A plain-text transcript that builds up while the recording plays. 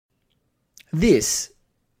This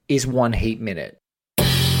is One Heat Minute.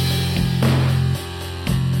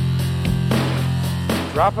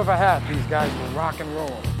 Drop of a hat, these guys will rock and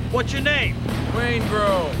roll. What's your name? Wayne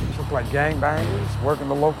Grove. Look like gangbangers, working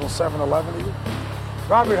the local 7-Eleven to you.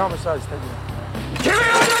 Robbery, homicides, take it. Give me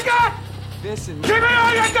all you got! Listen. Give me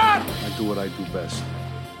all you got! I do what I do best.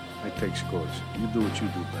 I take scores. You do what you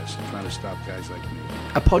do best. I'm trying to stop guys like me.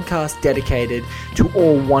 A podcast dedicated to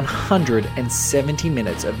all 170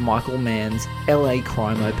 minutes of Michael Mann's LA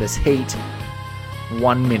crime opus Heat,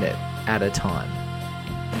 1 minute at a time.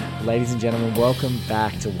 Ladies and gentlemen, welcome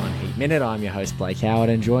back to One Heat Minute. I'm your host, Blake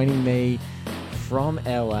Howard, and joining me from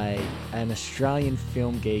LA, an Australian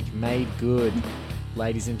film geek made good,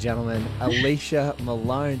 ladies and gentlemen, Alicia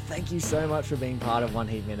Malone. Thank you so much for being part of One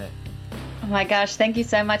Heat Minute. Oh my gosh, thank you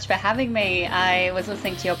so much for having me. I was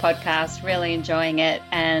listening to your podcast, really enjoying it.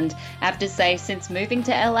 And I have to say, since moving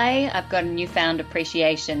to LA, I've got a newfound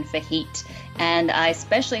appreciation for Heat. And I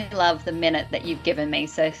especially love the minute that you've given me.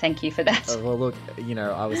 So thank you for that. Well, look,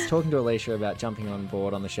 I was talking to Alicia about jumping on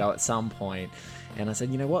board on the show at some point. And I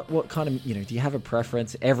said, what kind of, do you have a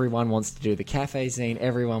preference? Everyone wants to do the cafe scene.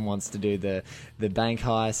 Everyone wants to do the bank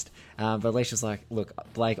heist. But Alicia's like, look,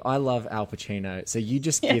 Blake, I love Al Pacino. So you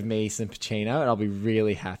just give me some Pacino and I'll be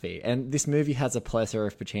really happy. And this movie has a plethora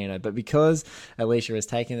of Pacino. But because Alicia has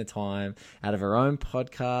taken the time out of her own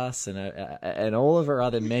podcasts and all of her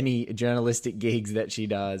other many journalistic gigs that she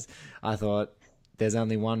does, I thought there's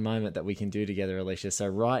only one moment that we can do together, Alicia. So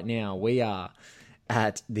right now we are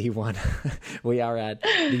at the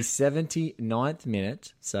 79th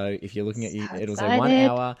minute. So if you're looking at it'll say 1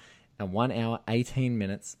 hour and 1 hour 18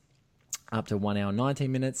 minutes up to 1 hour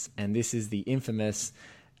 19 minutes, and this is the infamous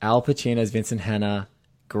Al Pacino's Vincent Hanna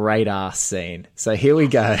great ass scene. So here we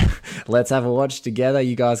go. Let's have a watch together.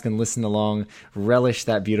 You guys can listen along, relish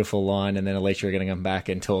that beautiful line, and then Alicia are going to come back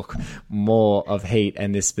and talk more of Heat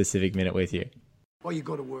and this specific minute with you. Or you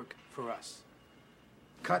go to work for us.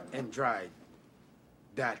 Cut and dried.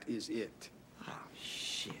 That is it. Oh,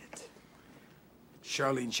 shit.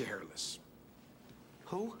 Charlene Hairless.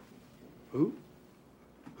 Who? Who?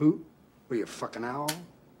 Who? Were you a fucking owl?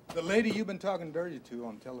 The lady you've been talking dirty to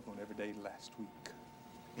on the telephone every day last week.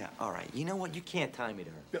 Yeah, all right. You know what? You can't tie me to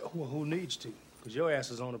her. Well, who needs to? Because your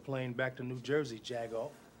ass is on a plane back to New Jersey,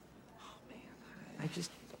 Jagoff. Oh, man.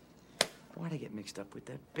 Why'd I get mixed up with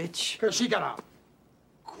that bitch? Because she got a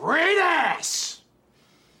great ass.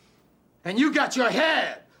 And you got your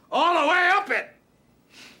head all the way up it.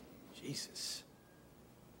 Jesus.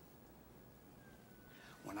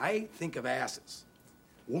 When I think of asses,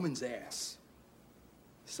 woman's ass,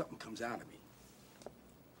 something comes out of me.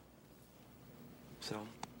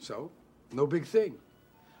 So, no big thing.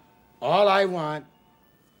 All I want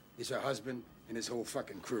is her husband and his whole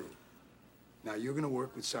fucking crew. Now you're gonna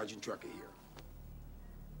work with Sergeant Trucker here.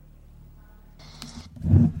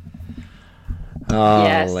 Oh,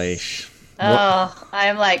 Yes. Leash. Oh,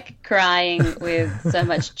 I'm like crying with so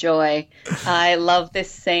much joy. I love this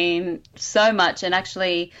scene so much. And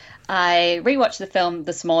actually, I rewatched the film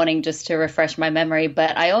this morning just to refresh my memory,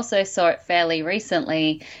 but I also saw it fairly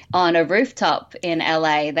recently on a rooftop in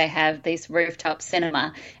LA. They have this rooftop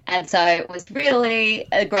cinema. And so it was really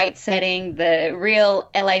a great setting. The real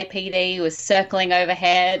LAPD was circling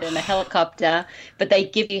overhead in a helicopter, but they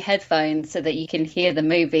give you headphones so that you can hear the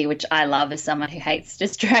movie, which I love as someone who hates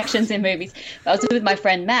distractions in movies. I was with my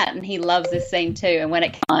friend Matt, and he loves this scene too. And when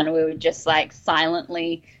it came on, we were just like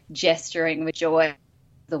silently gesturing with joy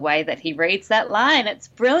the way that he reads that line. It's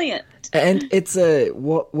brilliant. And it's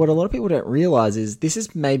what a lot of people don't realize is this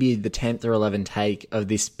is maybe the 10th or 11th take of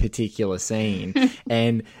this particular scene.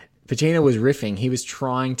 And Pacino was riffing. He was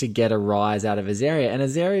trying to get a rise out of Azaria. And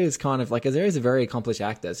Azaria is Azaria's a very accomplished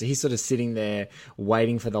actor. So he's sort of sitting there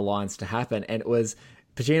waiting for the lines to happen. And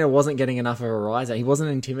Pacino wasn't getting enough of a rise out. He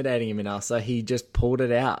wasn't intimidating him enough, so he just pulled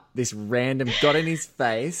it out. This random, got in his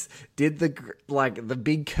face, did the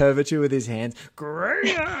big curvature with his hands,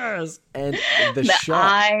 gracious, and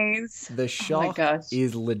the shock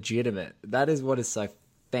is legitimate. That is what is so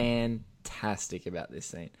fantastic about this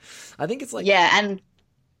scene. I think it's like I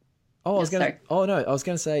was going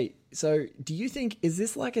to say, so do you think, is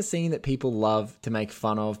this like a scene that people love to make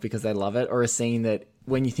fun of because they love it, or a scene that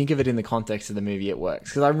when you think of it in the context of the movie, it works?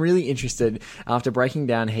 Because I'm really interested, after breaking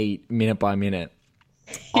down Heat minute by minute,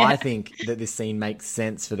 I think that this scene makes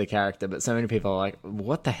sense for the character, but so many people are like,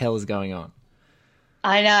 what the hell is going on?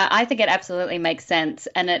 I know. I think it absolutely makes sense.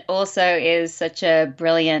 And it also is such a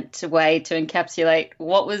brilliant way to encapsulate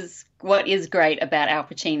what was what is great about Al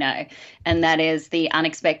Pacino, and that is the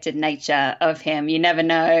unexpected nature of him. You never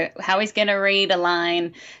know how he's going to read a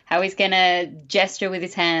line, how he's going to gesture with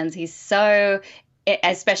his hands. He's so,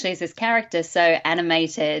 especially as this character, so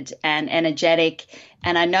animated and energetic.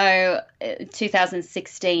 And I know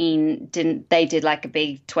 2016 they did like a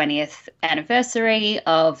big 20th anniversary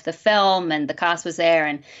of the film, and the cast was there,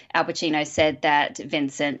 and Al Pacino said that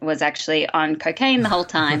Vincent was actually on cocaine the whole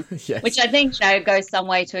time, Yes. which I think goes some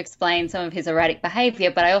way to explain some of his erratic behavior.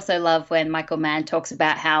 But I also love when Michael Mann talks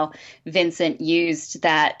about how Vincent used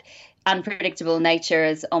that unpredictable nature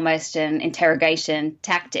as almost an interrogation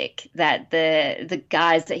tactic, that the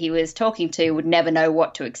guys that he was talking to would never know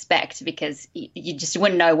what to expect because you just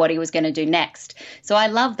wouldn't know what he was going to do next. So I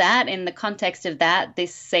love that. In the context of that,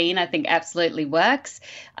 this scene I think absolutely works.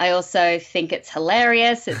 I also think it's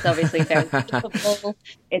hilarious. It's obviously very beautiful.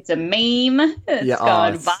 It's a meme. It's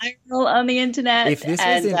gone viral on the internet. If this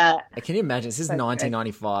was can you imagine? This is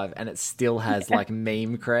 1995 and it still has like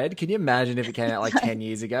meme cred. Can you imagine if it came out like 10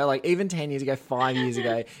 years ago? Like even 10 years ago, 5 years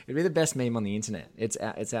ago, it'd be the best meme on the internet. It's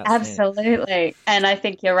outstanding. Absolutely. And I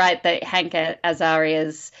think you're right that Hank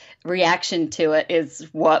Azaria's reaction to it is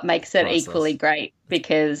what makes it equally great,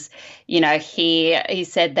 because he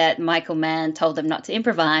said that Michael Mann told him not to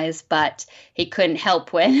improvise, but he couldn't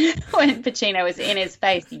help when Pacino was in his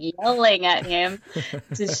face yelling at him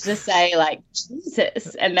to say like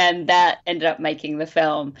Jesus, and then that ended up making the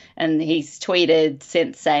film. And he's tweeted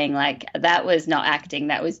since saying like that was not acting,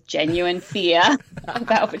 that was genuine fear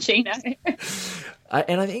about Pacino.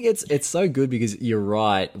 And I think it's so good because you're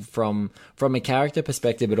right, from a character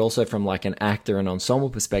perspective, but also from like an actor and ensemble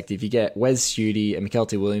perspective. You get Wes Studi and Michael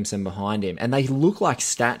T. Williamson behind him, and they look like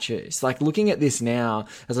statues. Like looking at this now,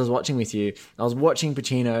 as I was watching with you, I was watching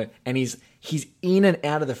Pacino, and he's in and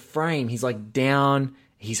out of the frame. He's like down,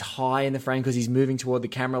 he's high in the frame because he's moving toward the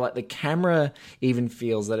camera. Like the camera even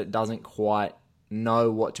feels that it doesn't quite know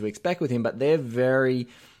what to expect with him, but they're very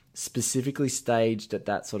specifically staged at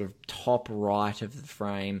that sort of top right of the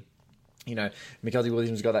frame. Michael T.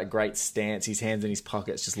 Williams got that great stance. His hands in his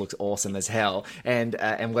pockets just looks awesome as hell. And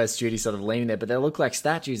Wes Studi sort of leaning there, but they look like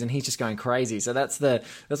statues, and he's just going crazy. So that's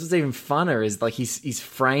what's even funner, is like he's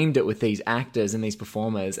framed it with these actors and these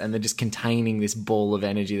performers, and they're just containing this ball of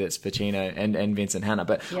energy that's Pacino and Vincent Hanna.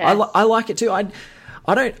 But yes. I like it too.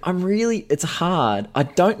 It's hard. I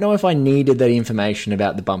don't know if I needed that information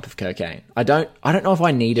about the bump of cocaine. I don't know if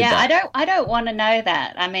I needed that. Yeah, I don't want to know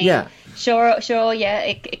that. I mean, sure,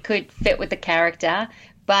 it could fit with the character.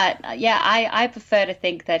 But I prefer to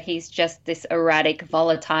think that he's just this erratic,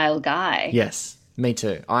 volatile guy. Yes, me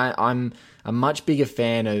too. I'm a much bigger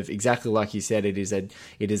fan of, exactly like you said, it is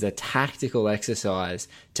a tactical exercise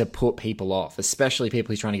to put people off, especially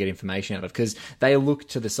people he's trying to get information out of, because they look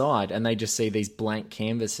to the side and they just see these blank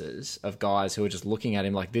canvases of guys who are just looking at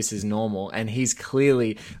him like this is normal, and he's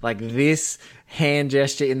clearly like, this hand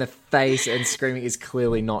gesture in the face and screaming is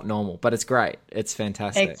clearly not normal, but it's great. It's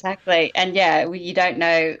fantastic. Exactly. And you don't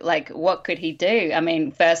know, like, what could he do? I mean,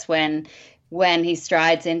 first when he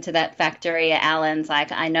strides into that factory, Alan's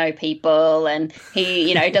like, I know people, and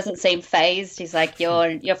he, doesn't seem phased. He's like,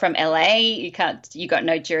 you're from LA, you got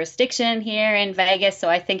no jurisdiction here in Vegas. So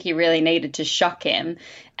I think he really needed to shock him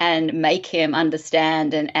and make him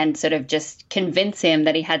understand and sort of just convince him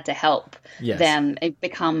that he had to help them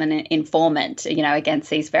become an informant, against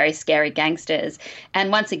these very scary gangsters.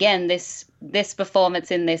 And once again, this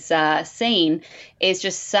performance in this scene is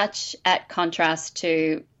just such at contrast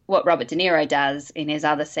to what Robert De Niro does in his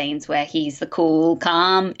other scenes, where he's the cool,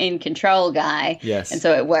 calm, in control guy. Yes. And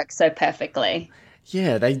so it works so perfectly.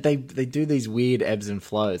 Yeah, they do these weird ebbs and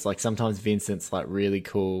flows. Like sometimes Vincent's like really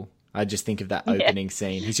cool. I just think of that opening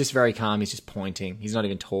scene. He's just very calm. He's just pointing. He's not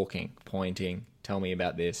even talking. Pointing. Tell me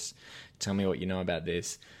about this. Tell me what you know about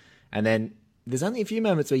this. And then there's only a few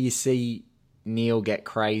moments where you see Neil get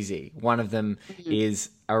crazy. One of them is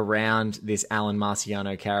around this Alan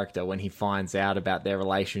Marciano character when he finds out about their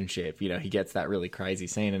relationship. He gets that really crazy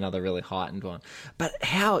scene, another really heightened one. But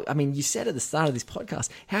you said at the start of this podcast,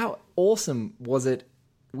 how awesome was it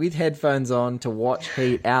with headphones on to watch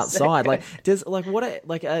Heat outside?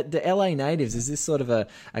 The LA natives, is this sort of a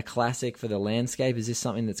classic for the landscape? Is this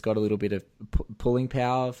something that's got a little bit of pulling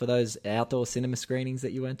power for those outdoor cinema screenings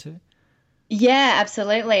that you went to? Yeah,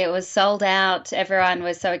 absolutely. It was sold out. Everyone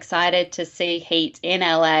was so excited to see Heat in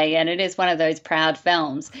LA, and it is one of those proud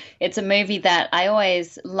films. It's a movie that I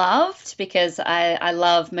always loved because I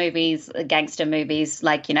love movies, gangster movies,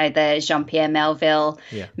 like, the Jean-Pierre Melville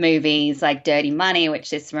movies like Dirty Money, which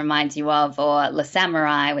this reminds you of, or Le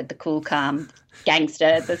Samurai with the cool, calm gangster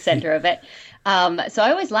at the center of it. So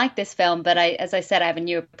I always liked this film, but as I said, I have a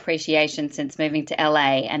new appreciation since moving to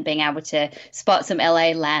LA and being able to spot some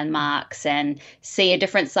LA landmarks and see a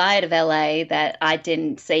different side of LA that I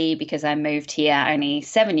didn't see because I moved here only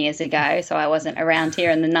 7 years ago. So I wasn't around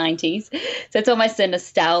here in the 90s. So it's almost a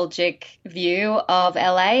nostalgic view of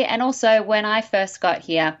LA. And also when I first got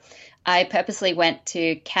here, I purposely went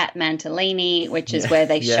to Cat Mantellini, which is where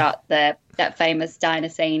they shot that famous diner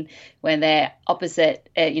scene when they're opposite,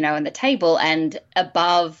 in the table, and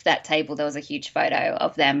above that table there was a huge photo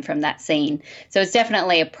of them from that scene. So it's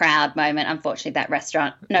definitely a proud moment. Unfortunately, that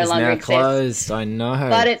restaurant no longer exists. Closed. I know,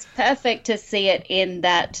 but it's perfect to see it in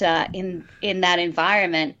that in that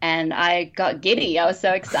environment. And I got giddy. I was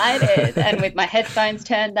so excited, and with my headphones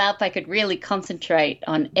turned up, I could really concentrate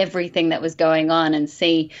on everything that was going on and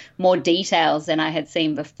see more details than I had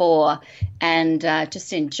seen before, and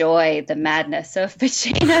just enjoy the madness of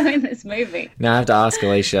Pacino in this movie. Now I have to ask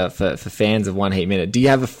Alicia, for fans of One Heat Minute, do you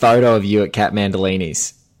have a photo of you at Cat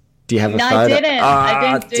Mandolini's? Do you have a photo? I didn't.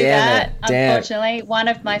 I didn't do that, Damn. unfortunately. One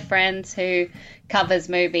of my friends who covers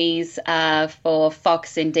movies for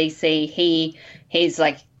Fox in DC, he's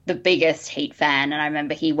like the biggest Heat fan, and I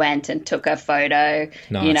remember he went and took a photo,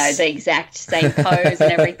 Nice. The exact same pose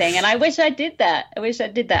and everything, and I wish I did that.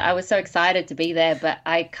 I was so excited to be there, but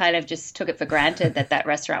I kind of just took it for granted that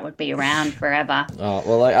restaurant would be around forever. Oh,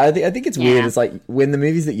 well, I think it's weird. It's like when the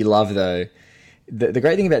movies that you love, though, the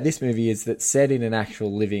great thing about this movie is that set in an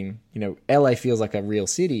actual living, LA feels like a real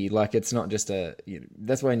city. Like it's not just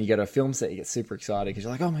that's when you go to a film set, you get super excited because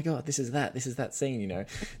you're like, oh my God, this is that scene,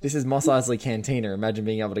 This is Mos Eisley Cantina. Imagine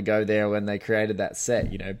being able to go there when they created that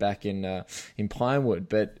set, back in Pinewood.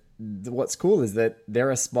 But what's cool is that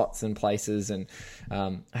there are spots and places, and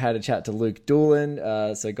I had a chat to Luke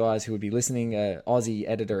Doolan, so guys who would be listening, Aussie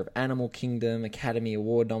editor of Animal Kingdom, Academy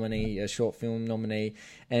Award nominee, a short film nominee,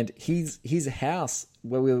 and his house,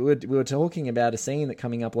 where we were talking about a scene that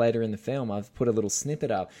coming up later in the film. I've put a little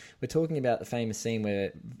snippet up. We're talking about the famous scene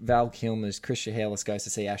where Val Kilmer's Christian Hairless goes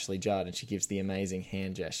to see Ashley Judd, and she gives the amazing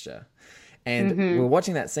hand gesture. And we're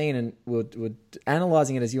watching that scene, and we're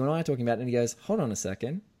analysing it as you and I are talking about it, and he goes, hold on a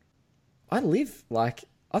second.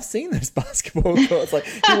 I've seen those basketball courts. Like,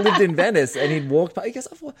 he lived in Venice and he'd walk past. He goes,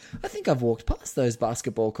 I think I've walked past those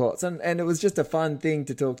basketball courts. And it was just a fun thing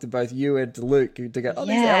to talk to both you and to Luke to go,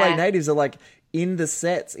 these LA natives are like in the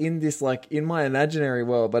sets, in this, like, in my imaginary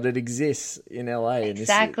world, but it exists in LA.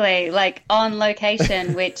 Exactly. Like on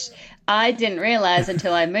location, which I didn't realize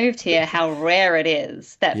until I moved here how rare it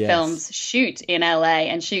is that films shoot in LA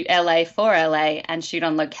and shoot LA for LA and shoot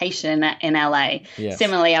on location in LA. Yes.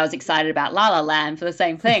 Similarly, I was excited about La La Land for the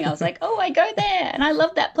same thing. I was like, oh, I go there and I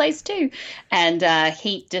love that place too. And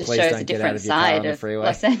Heat just shows a different side of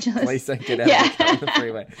Los Angeles. Please don't get out of your car on the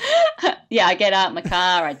freeway. Yeah, I get out in my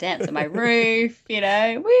car, I dance on my roof,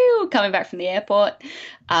 woo, coming back from the airport.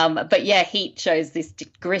 But yeah, Heat shows this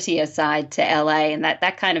grittier side to LA, and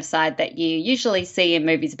that kind of side that you usually see in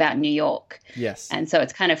movies about New York. Yes. And so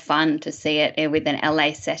it's kind of fun to see it with an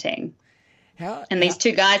LA setting. These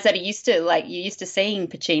two guys that are used to seeing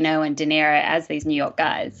Pacino and De Niro as these New York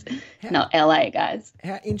guys, not LA guys.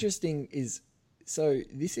 How interesting so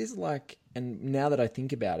this is like, and now that I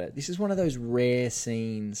think about it, this is one of those rare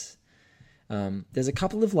scenes. There's a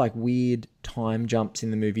couple of like weird time jumps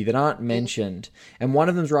in the movie that aren't mentioned, and one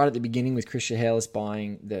of them's right at the beginning with Christian Hairless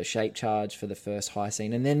buying the shape charge for the first high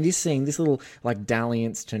scene, and then this scene, this little like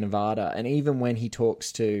dalliance to Nevada, and even when he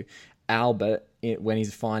talks to Albert when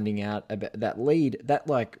he's finding out about that lead, that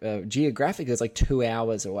like geographically is like 2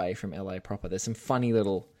 hours away from LA proper. There's some funny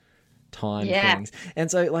little time things,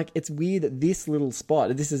 and so like it's weird that this little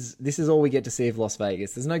spot, this is all we get to see of Las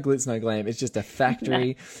Vegas. There's no glitz, no glam. It's just a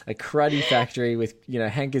factory, a cruddy factory with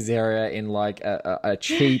Hank Azaria in like a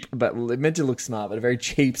cheap, but meant to look smart, but a very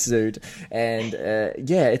cheap suit, and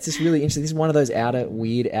it's just really interesting. This is one of those out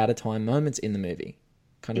of time moments in the movie.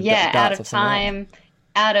 Kind of out of time.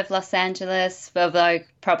 Out of Los Angeles, although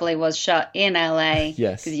probably was shot in LA.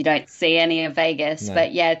 Yes. Because you don't see any of Vegas. No.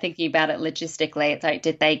 But yeah, thinking about it logistically, it's like,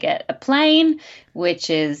 did they get a plane, which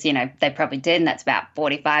is, they probably did, and that's about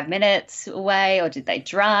 45 minutes away, or did they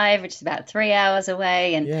drive, which is about 3 hours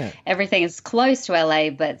away, and everything is close to LA,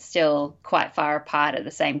 but still quite far apart at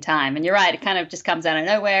the same time. And you're right, it kind of just comes out of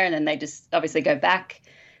nowhere, and then they just obviously go back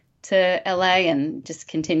to LA and just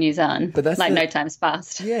continues on. But that's no time's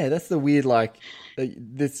passed. Yeah, that's the weird, like,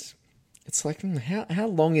 this It's like, how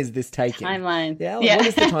long is this taking? Timeline. Yeah, Yeah. what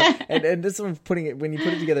is the time? And this sort of putting it, when you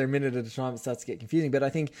put it together a minute at a time, it starts to get confusing. But I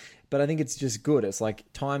think it's just good. It's like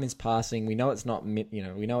time is passing. We know it's not, we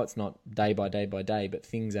know it's not day by day by day, but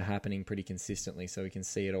things are happening pretty consistently, so we can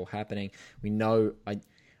see it all happening. We know.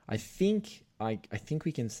 I think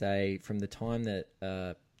we can say from the time that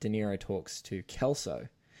De Niro talks to Kelso,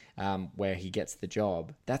 where he gets the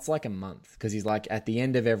job, that's like a month, because he's like, at the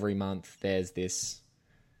end of every month, there's this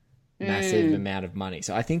massive amount of money.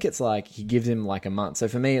 So I think it's like he gives him like a month. So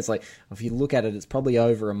for me, it's like, if you look at it, it's probably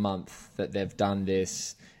over a month that they've done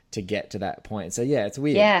this to get to that point. So yeah, it's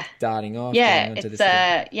weird starting off. Yeah, it's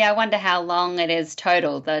I wonder how long it is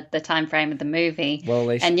total, the time frame of the movie. Well,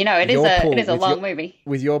 Alicia, and it is a long movie.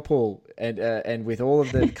 With your pool and with all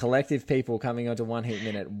of the collective people coming onto One Heat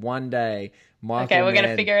Minute, one day we're going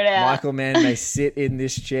to figure it out. Michael Mann may sit in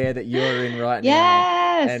this chair that you're in right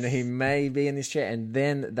now, and he may be in this chair, and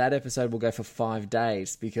then that episode will go for 5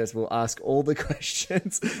 days, because we'll ask all the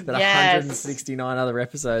questions that 169 other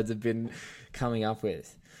episodes have been coming up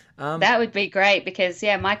with. That would be great, because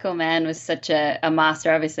Michael Mann was such a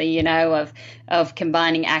master, obviously, of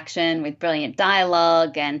combining action with brilliant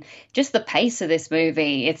dialogue, and just the pace of this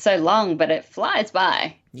movie. It's so long, but it flies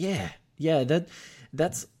by.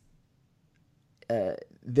 That's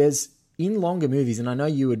there's in longer movies, and I know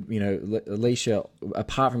you would, Alicia,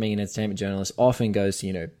 apart from being an entertainment journalist, often goes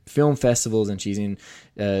to, film festivals, and she's in,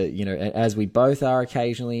 as we both are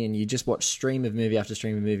occasionally, and you just watch stream of movie after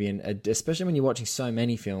stream of movie, and especially when you're watching so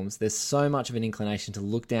many films, there's so much of an inclination to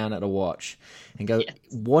look down at a watch and go,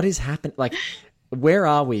 what is happening? Like, where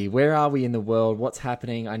are we? Where are we in the world? What's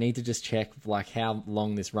happening? I need to just check, like, how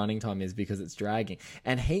long this running time is, because it's dragging.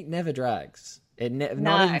 And Heat never drags.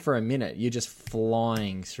 Not even for a minute. You're just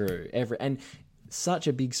flying through and such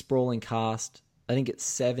a big sprawling cast. I think it's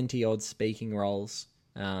 70 odd speaking roles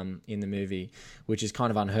in the movie, which is kind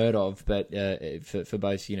of unheard of. But for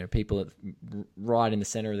both people right in the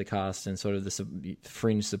center of the cast and sort of the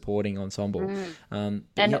fringe supporting ensemble,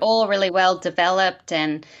 and all really well developed,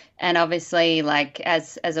 and obviously, like,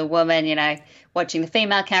 as a woman, watching the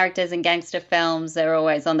female characters in gangster films, they're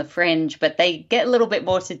always on the fringe, but they get a little bit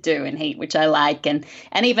more to do in Heat, which I like. And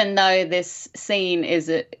even though this scene is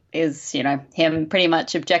him pretty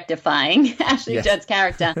much objectifying Ashley Judd's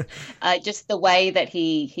character, just the way that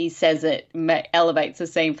he says it elevates the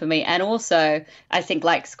scene for me. And also, I think,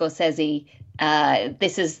 like Scorsese,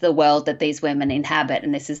 this is the world that these women inhabit,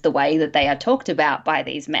 and this is the way that they are talked about by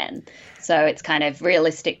these men. So it's kind of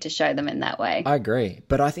realistic to show them in that way. I agree.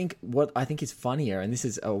 But I think what I think is funnier, and this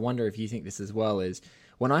is, I wonder if you think this as well, is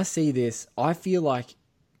when I see this, I feel like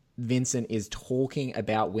Vincent is talking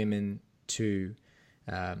about women to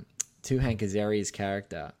Hank Azaria's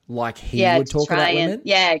character, like he would talk about women.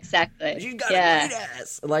 Yeah, exactly. You gotta eat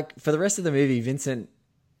us. Like, for the rest of the movie, Vincent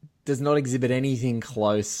does not exhibit anything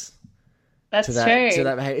close. That's to that, true. To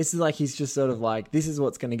that behavior. It's like he's just sort of like, this is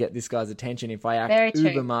what's going to get this guy's attention if I act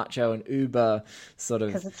uber macho and uber sort of...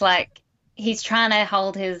 Because it's like he's trying to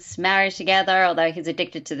hold his marriage together, although he's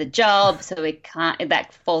addicted to the job, so he can't.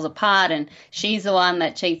 That falls apart, and she's the one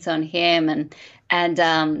that cheats on him.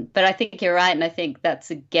 But I think you're right, and I think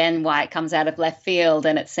that's again why it comes out of left field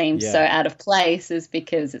and it seems so out of place, is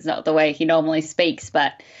because it's not the way he normally speaks,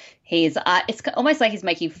 but... it's almost like he's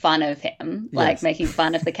making fun of him, like making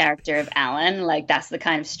fun of the character of Alan. Like, that's the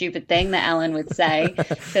kind of stupid thing that Alan would say.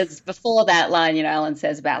 Because before that line, Alan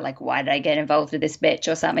says about, like, why did I get involved with this bitch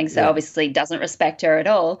or something? So obviously doesn't respect her at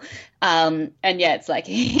all. It's like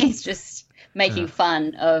he's just making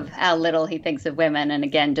fun of how little he thinks of women, and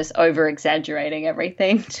again, just over exaggerating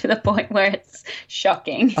everything to the point where it's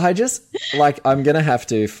shocking. I just, like, I'm going to have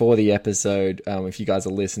to, for the episode, if you guys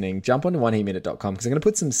are listening, jump onto oneheatminute.com, because I'm going to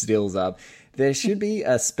put some stills up. There should be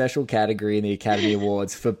a special category in the Academy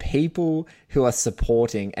Awards for people who are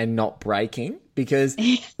supporting and not breaking, because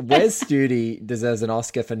Wes Studi deserves an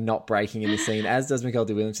Oscar for not breaking in the scene, as does Michael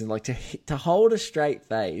D. Williamson. Like, to hold a straight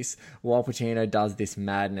face while Pacino does this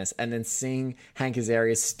madness, and then seeing Hank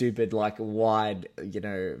Azaria's stupid, like, wide,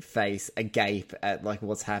 face agape at, like,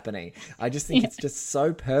 what's happening. I just think it's just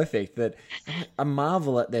so perfect that I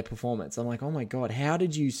marvel at their performance. I'm like, oh my God, how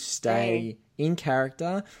did you stay in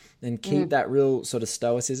character and keep that real sort of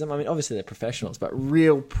stoicism? I mean, obviously they're professionals, but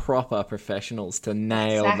real proper professionals to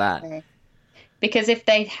nail that. Because if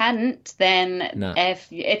they hadn't, then if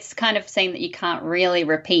it's kind of saying that you can't really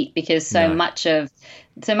repeat, because so much of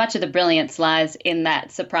so much of the brilliance lies in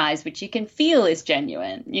that surprise, which you can feel is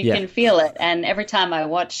genuine. You can feel it. And every time I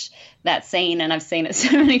watch that scene, and I've seen it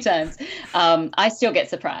so many times, I still get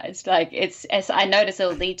surprised. Like I notice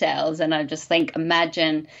little details, and I just think,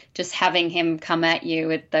 imagine just having him come at you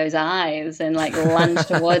with those eyes and like lunge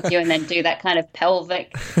towards you, and then do that kind of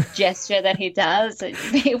pelvic gesture that he does.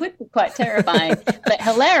 It would be quite terrifying, but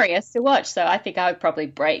hilarious to watch. So I think I would probably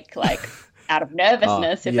break like out of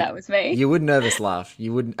nervousness if that was me. You would nervous laugh.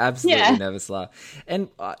 You would absolutely nervous laugh. And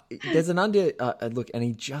there's an look, and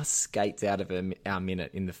he just skates out of our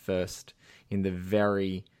minute in the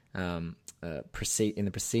very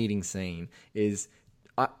preceding scene. Is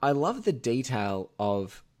I love the detail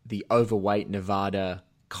of the overweight Nevada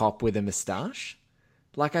cop with a mustache.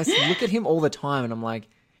 Like, I look at him all the time, and I'm like,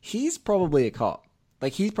 he's probably a cop.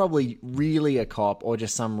 Like, he's probably really a cop, or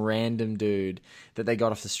just some random dude that they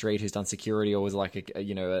got off the street who's done security, or was like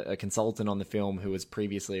a consultant on the film who was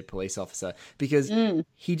previously a police officer. Because you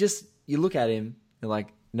look at him, you're like,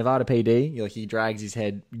 Nevada PD, like, he drags his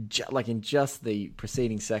head like in just the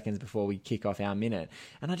preceding seconds before we kick off our minute.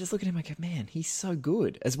 And I just look at him and go, man, he's so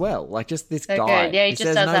good as well. Like, just this so guy. Good. Yeah, he just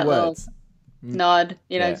says does no that words. little nod,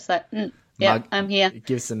 just like, yeah, I'm here. It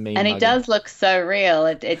gives some mean and he mugging. does look so real.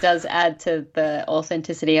 It does add to the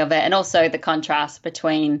authenticity of it, and also the contrast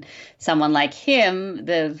between someone like him,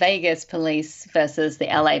 the Vegas police, versus the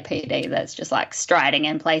LAPD that's just like striding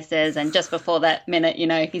in places. And just before that minute,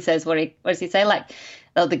 he says, what does he say? Like,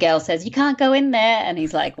 the girl says, "You can't go in there," and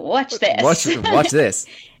he's like, "Watch this, watch this."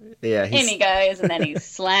 Yeah, in he goes, and then he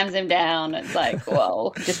slams him down. It's like,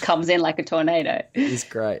 whoa, just comes in like a tornado. He's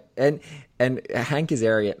great. And Hank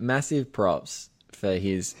Azaria, massive props for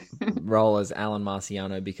his role as Alan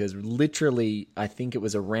Marciano, because literally, I think it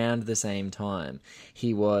was around the same time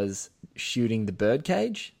he was shooting The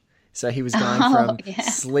Birdcage. So he was going from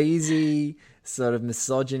sleazy, sort of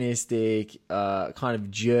misogynistic, kind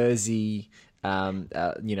of Jersey,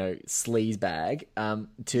 sleaze bag,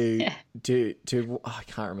 to I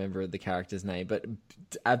can't remember the character's name, but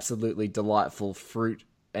absolutely delightful fruit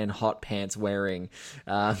and hot pants wearing,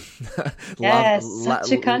 such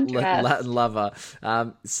a contrast. lover,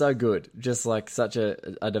 so good, just like such a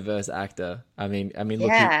diverse actor. I mean,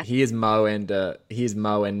 look, he is Mo, and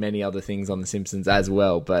many other things on The Simpsons as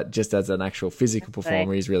well, but just as an actual physical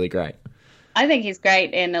performer, he's really great. I think he's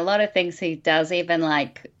great in a lot of things he does, even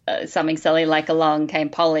like something silly like Along Came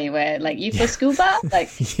Polly, where like, you for scuba? Like,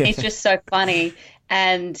 he's just so funny.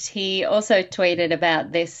 And he also tweeted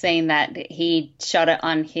about this scene that he shot it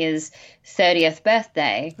on his 30th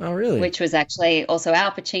birthday. Oh, really? Which was actually also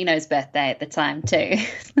Al Pacino's birthday at the time too.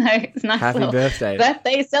 So it's a nice Happy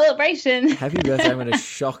birthday celebration. Happy birthday. I'm going to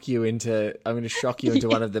shock you into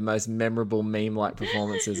one of the most memorable meme-like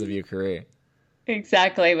performances of your career.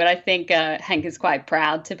 Exactly, but I think Hank is quite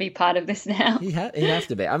proud to be part of this now. He'd have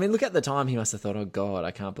to be. I mean, look, at the time, he must have thought, oh, God, I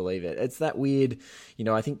can't believe it. It's that weird,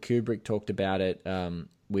 I think Kubrick talked about it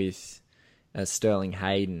with Sterling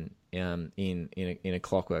Hayden in A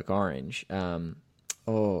Clockwork Orange. No,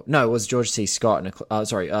 it was George C. Scott.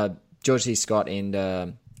 George C. Scott and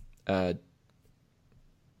Dr.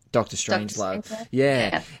 Strangelove.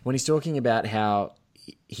 Yeah, when he's talking about how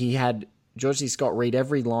he had George C. Scott read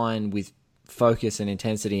every line with focus and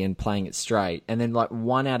intensity and playing it straight, and then like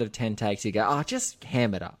 1 out of 10 takes you go, just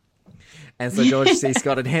ham it up. And so George C.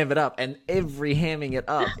 Scott had hammed it up, and every hamming it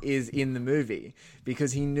up is in the movie,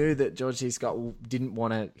 because he knew that George C. Scott didn't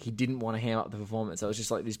want to ham up the performance. So it was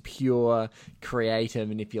just like this pure creative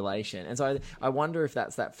manipulation. And so I wonder if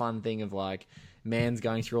that's that fun thing of like, man's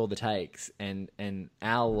going through all the takes, and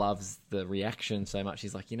Al loves the reaction so much.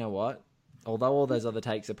 He's like, you know what? Although all those other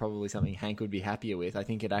takes are probably something Hank would be happier with, I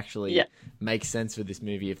think it actually makes sense for this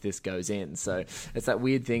movie if this goes in. So it's that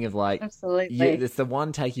weird thing of like, absolutely, it's the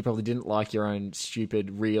one take you probably didn't like your own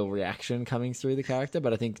stupid real reaction coming through the character,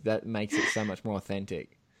 but I think that makes it so much more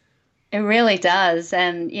authentic. It really does.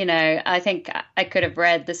 And, I think I could have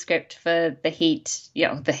read the script for The Heat.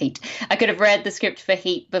 I could have read the script for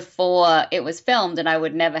Heat before it was filmed, and I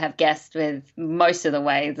would never have guessed with most of the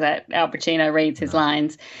ways that Al Pacino reads his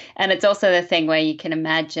lines. And it's also the thing where you can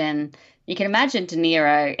imagine De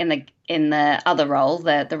Niro in the other role,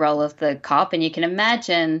 the role of the cop, and you can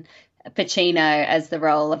imagine Pacino as the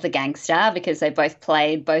role of the gangster, because they both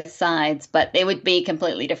played both sides, but it would be a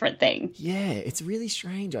completely different thing. Yeah, it's really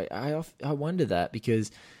strange. I wonder that, because,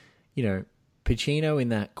 Pacino in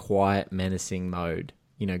that quiet, menacing mode,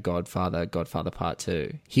 Godfather Part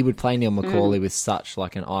 2, he would play Neil Macaulay with such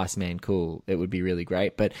like an Iceman cool. It would be really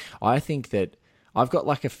great. But I think that I've got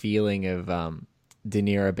like a feeling of De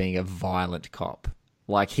Niro being a violent cop.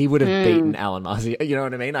 Like, he would have beaten Alan Muzzy. You know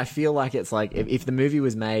what I mean? I feel like it's like if the movie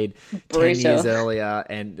was made 10 years earlier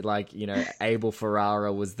and, like, you know, Abel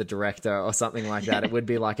Ferrara was the director or something like that, it would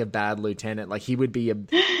be like a Bad Lieutenant. Like, he'd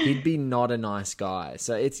be not a nice guy.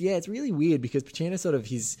 So it's really weird because Pacino sort of,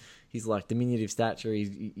 he's like diminutive stature.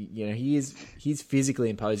 He's physically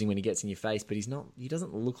imposing when he gets in your face, but he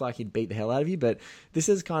doesn't look like he'd beat the hell out of you. But this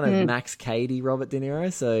is kind of Max Cady, Robert De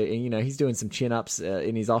Niro. So, you know, he's doing some chin-ups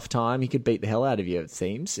in his off time. He could beat the hell out of you, it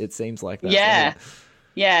seems. It seems like that. Yeah.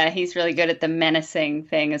 Yeah, he's really good at the menacing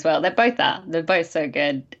thing as well. They both are. They're both so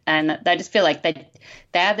good. And they just feel like they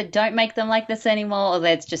either don't make them like this anymore, or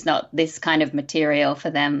there's just not this kind of material for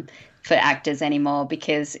them, for actors anymore.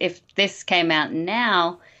 Because if this came out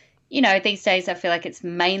now, you know, these days I feel like it's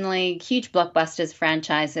mainly huge blockbusters,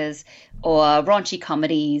 franchises, or raunchy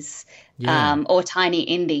comedies, or tiny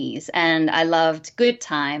indies. And I loved Good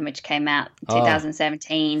Time, which came out in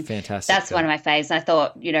 2017. Fantastic. That's one of my faves. And I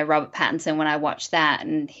thought, you know, Robert Pattinson, when I watched that,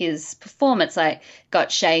 and his performance, like, got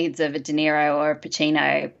shades of a De Niro or a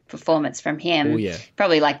Pacino performance from him. Oh, yeah.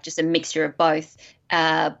 Probably like just a mixture of both.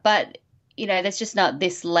 But, you know, there's just not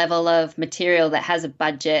this level of material that has a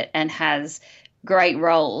budget and has great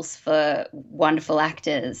roles for wonderful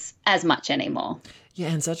actors as much anymore. Yeah,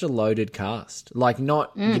 and such a loaded cast. Like,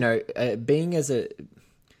 not, you know, being as a,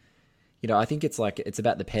 you know, I think it's like, it's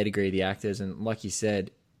about the pedigree of the actors. And like you said,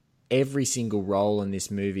 every single role in this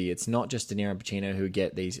movie, it's not just De Niro and Pacino who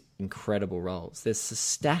get these incredible roles. There's a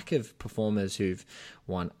stack of performers who've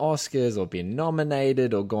won Oscars or been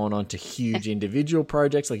nominated or gone on to huge individual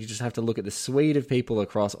projects. Like, you just have to look at the suite of people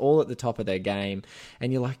across, all at the top of their game,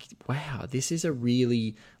 and you're like, wow, this is a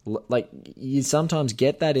really, like, you sometimes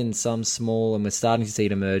get that in some small, and we're starting to see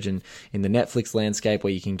it emerge in the Netflix landscape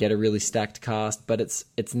where you can get a really stacked cast, but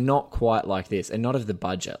it's not quite like this, and not of the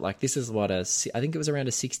budget. Like, this is I think it was around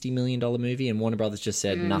a $60 million movie, and Warner Brothers just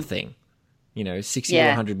said nothing. You know, 60 or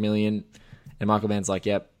 100 million, and Michael Mann's like,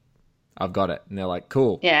 yep, I've got it. And they're like,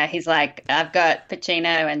 cool. Yeah, he's like, I've got Pacino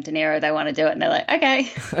and De Niro, they want to do it. And they're like,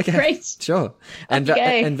 okay, great. Sure. And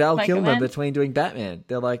Val Kilmer between doing Batman.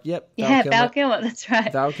 They're like, yep. Val Kilmer, that's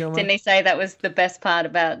right. Val Kilmer. Didn't he say that was the best part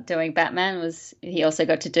about doing Batman, was he also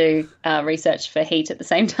got to do research for Heat at the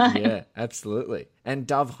same time? Yeah, absolutely. And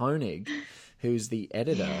Dov Honig, who's the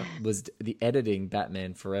editor, was the editing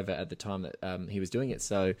Batman Forever at the time that he was doing it.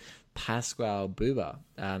 So Pasquale Buba,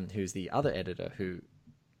 who's the other editor, who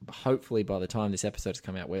hopefully by the time this episode has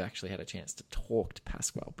come out, we've actually had a chance to talk to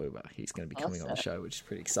Pasquale Buba. He's going to be coming on the show, which is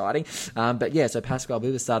pretty exciting. But yeah, so Pasquale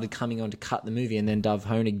Buba started coming on to cut the movie, and then Dov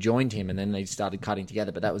Honig joined him, and then they started cutting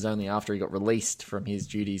together. But that was only after he got released from his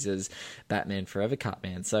duties as Batman Forever cut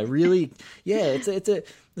man. So really, yeah, it's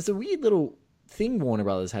a weird little thing Warner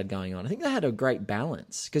Brothers had going on. I think they had a great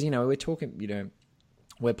balance because, you know, we're talking, you know,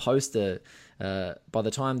 we're by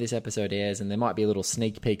the time this episode airs, and there might be a little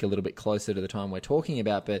sneak peek a little bit closer to the time we're talking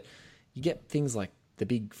about, but you get things like the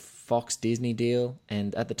big Fox Disney deal,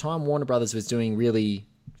 and at the time Warner Brothers was doing really,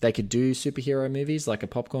 they could do superhero movies like a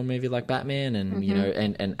popcorn movie like Batman, and you know,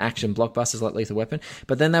 and action blockbusters like Lethal Weapon,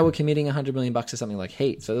 but then they were committing $100 million to something like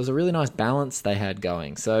Heat. So there was a really nice balance they had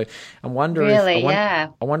going. So I wonder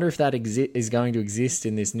if that is going to exist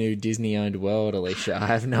in this new Disney-owned world, Alicia. I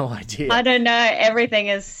have no idea. I don't know. Everything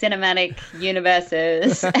is cinematic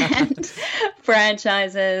universes and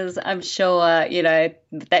franchises. I'm sure, you know,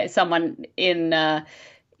 that someone in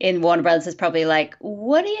Warner Brothers is probably like,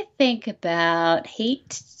 what do you think about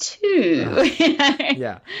Heat 2? You know?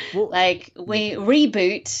 Yeah. Well, like, we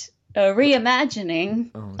reboot a reimagining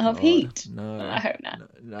of Heat. No. I hope not.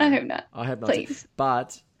 No, I hope not. I hope not. Please.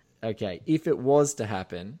 But, okay, if it was to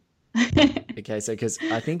happen, okay, so because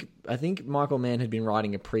I think Michael Mann had been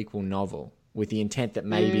writing a prequel novel with the intent that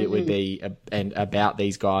maybe it would be about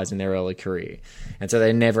these guys in their early career. And so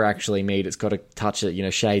they never actually meet. It's got to touch it, you know,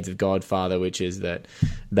 shades of Godfather, which is that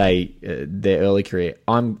their early career.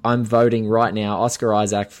 I'm voting right now Oscar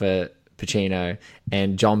Isaac for Pacino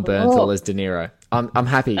and John Bernthal as De Niro. I'm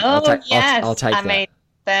happy. I'll take that. I mean,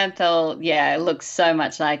 Bernthal, yeah, looks so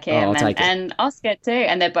much like him, and Oscar too,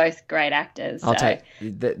 and they're both great actors. I'll take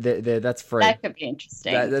that's free. That could be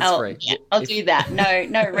interesting. That's free. Yeah, I'll do that. No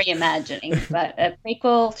reimagining, but a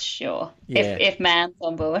prequel, sure. Yeah. If Mann's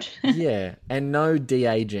on board. Yeah, and no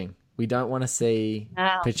de-aging. We don't want to see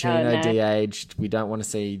Pacino de-aged. We don't want to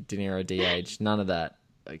see De Niro de-aged. None of that.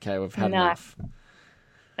 Okay, we've had enough.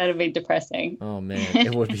 That'd be depressing. Oh man,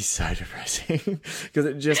 it would be so depressing because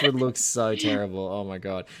it just would look so terrible. Oh my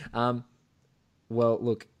god. Well,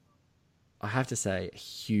 look, I have to say a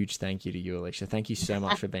huge thank you to you, Alicia. Thank you so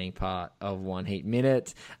much for being part of One Heat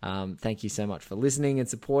Minute. Thank you so much for listening and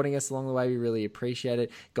supporting us along the way. We really appreciate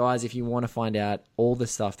it. Guys, if you want to find out all the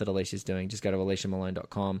stuff that Alicia's doing, just go to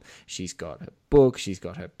aliciamalone.com. She's got her book. She's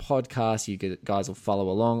got her podcast. You guys will follow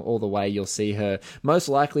along all the way. You'll see her. Most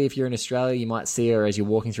likely, if you're in Australia, you might see her as you're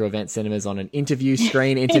walking through event cinemas on an interview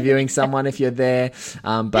screen, interviewing someone if you're there.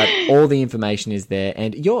 But all the information is there.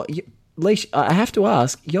 And Alicia, I have to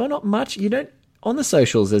ask, you're not much, you don't on the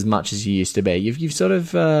socials as much as you used to be. You've sort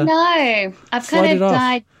of no, I've kind of off.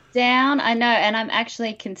 died down. I know, and I'm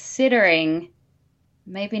actually considering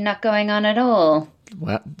maybe not going on at all.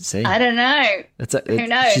 Well, see, I don't know. Who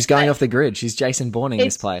knows? She's going off the grid. She's Jason Bourning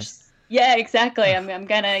this place. Yeah, exactly. I'm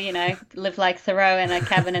gonna, live like Thoreau in a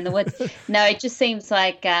cabin in the woods. No, it just seems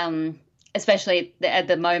like, especially at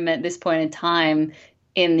the moment, this point in time.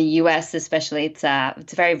 In the US especially, it's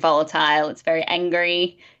very volatile, it's very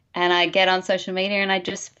angry, and I get on social media and I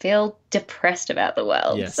just feel depressed about the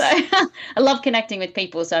world. Yes. So I love connecting with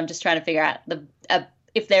people, so I'm just trying to figure out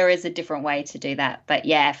if there is a different way to do that. But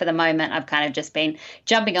yeah, for the moment, I've kind of just been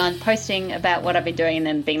jumping on, posting about what I've been doing and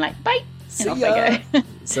then being like, bye, and off I go.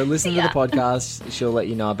 So listen to the podcast. She'll let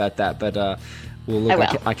you know about that. But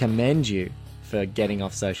I commend you for getting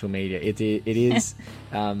off social media. It is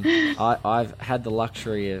I've had the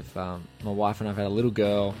luxury of my wife and I've had a little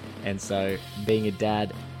girl, and so being a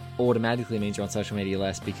dad automatically means you're on social media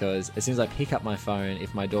less, because as soon as I pick up my phone,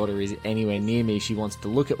 if my daughter is anywhere near me, she wants to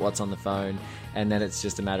look at what's on the phone, and then it's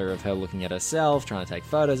just a matter of her looking at herself, trying to take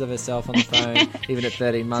photos of herself on the phone. Even at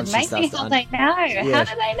 13 months, she starts to how they know. How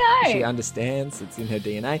do they know? She understands. It's in her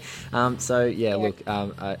DNA.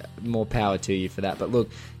 Look, more power to you for that. But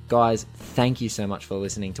look, guys, thank you so much for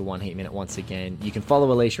listening to One Heat Minute once again. You can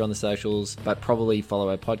follow Alicia on the socials, but probably follow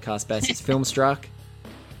her podcast best. It's Filmstruck,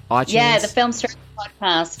 iTunes. Yeah, the Filmstruck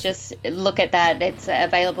podcast. Just look at that. It's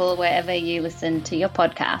available wherever you listen to your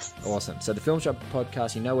podcasts. Awesome. So the Filmstruck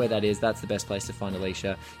podcast, you know where that is. That's the best place to find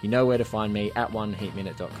Alicia. You know where to find me at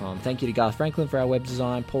oneheatminute.com. Thank you to Garth Franklin for our web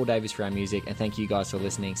design, Paul Davis for our music, and thank you guys for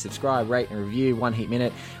listening. Subscribe, rate, and review One Heat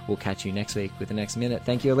Minute. We'll catch you next week with the next minute.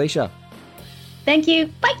 Thank you, Alicia. Thank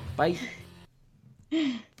you. Bye.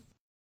 Bye.